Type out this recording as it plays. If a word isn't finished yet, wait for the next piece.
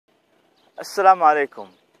Assalamu alaikum.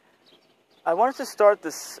 I wanted to start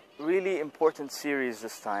this really important series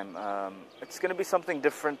this time. It's going to be something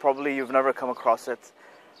different, probably you've never come across it.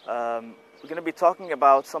 We're going to be talking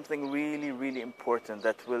about something really important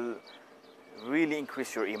that will really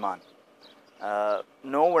increase your iman.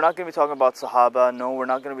 No, we're not going to be talking about Sahaba. No, we're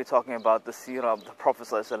not going to be talking about the seerah of the Prophet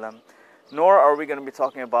ﷺ. Nor are we going to be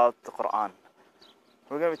talking about the Quran.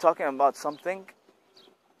 We're going to be talking about something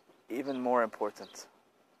even more important.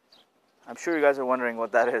 I'm sure you guys are wondering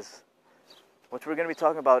what that is. What we're going to be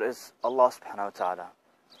talking about is Allah subhanahu wa ta'ala.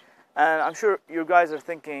 And I'm sure you guys are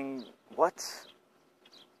thinking, what?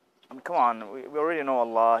 I mean, come on, we already know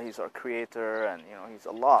Allah, He's our creator, and He's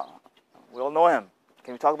Allah. We all know Him.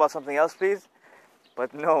 Can we talk about something else, please?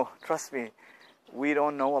 But no, trust me, we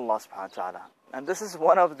don't know Allah subhanahu wa ta'ala. And this is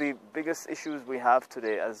one of the biggest issues we have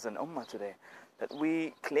today as an ummah today. That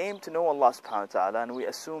we claim to know Allah subhanahu wa ta'ala and we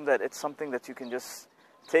assume that it's something that you can just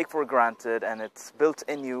take for granted and it's built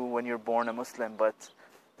in you when you're born a Muslim. But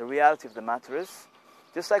the reality of the matter is,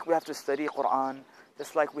 just like we have to study Quran,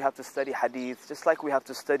 just like we have to study Hadith, just like we have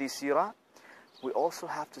to study Seerah, we also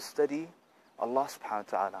have to study Allah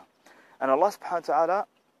subhanahu wa ta'ala. And Allah subhanahu wa ta'ala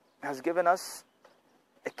has given us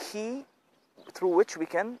a key through which we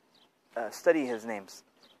can study His names.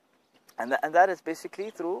 And that is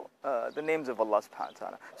basically through the names of Allah subhanahu wa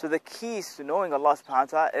ta'ala. So the keys to knowing Allah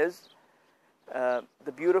subhanahu wa ta'ala is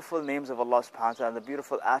the beautiful names of Allah subhanahu wa ta'ala and the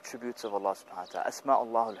beautiful attributes of Allah subhanahu wa ta'ala.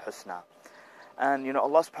 Asma'ullah al-Husna. And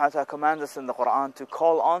Allah subhanahu wa ta'ala commands us in the Quran to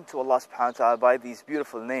call on to Allah subhanahu wa ta'ala by these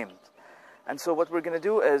beautiful names. And so what we're going to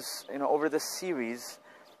do is, over this series,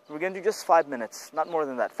 we're going to do just 5 minutes, not more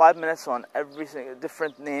than that. 5 minutes on every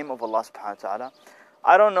different name of Allah subhanahu wa ta'ala.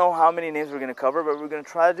 I don't know how many names we're going to cover, but we're going to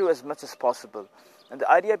try to do as much as possible. And the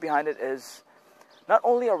idea behind it is, not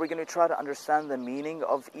only are we going to try to understand the meaning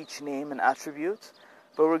of each name and attribute,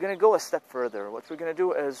 but we're going to go a step further. What we're going to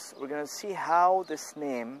do is, we're going to see how this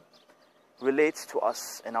name relates to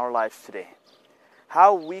us in our lives today.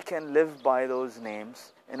 How we can live by those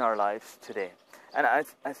names in our lives today. And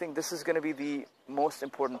I think this is going to be the most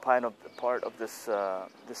important part of this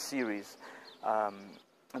series.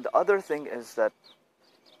 And the other thing is that,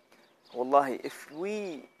 wallahi, if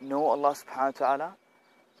we know Allah subhanahu wa ta'ala,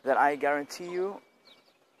 then I guarantee you,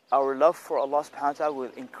 our love for Allah subhanahu wa ta'ala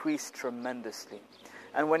will increase tremendously.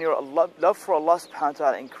 And when your love for Allah subhanahu wa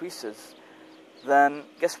ta'ala increases, then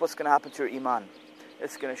guess what's going to happen to your iman?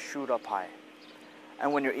 It's going to shoot up high.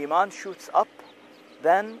 And when your iman shoots up,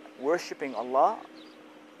 then worshipping Allah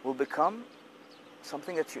will become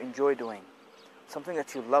something that you enjoy doing, something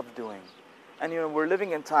that you love doing. And we're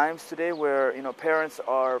living in times today where parents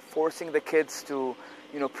are forcing the kids to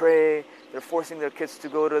pray. They're forcing their kids to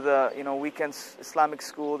go to the weekends Islamic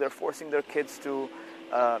school. They're forcing their kids to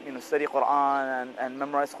study Quran and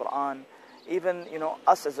memorize Quran. Even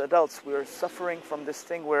us as adults, we're suffering from this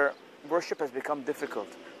thing where worship has become difficult.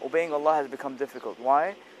 Obeying Allah has become difficult.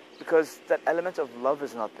 Why? Because that element of love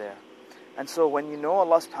is not there. And so when you know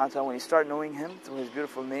Allah subhanahu wa ta'ala, when you start knowing Him through His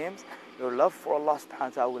beautiful names, your love for Allah subhanahu wa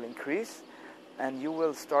ta'ala will increase and you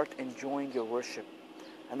will start enjoying your worship.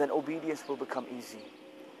 And then obedience will become easy.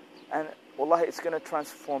 And wallahi, it's going to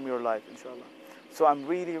transform your life, inshallah. So I'm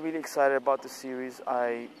really excited about this series.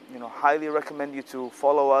 I highly recommend you to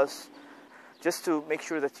follow us just to make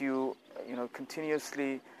sure that you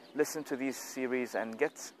continuously listen to these series and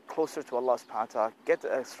get closer to Allah subhanahu wa ta'ala, get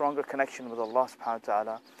a stronger connection with Allah subhanahu wa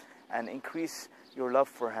ta'ala, and increase your love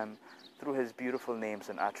for Him through His beautiful names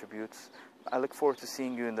and attributes. I look forward to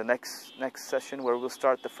seeing you in the next session where we'll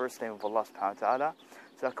start the first name of Allah subhanahu wa ta'ala.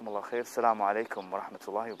 Jazakumullah khair. Assalamu alaikum wa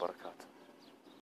rahmatullahi wa barakatuh.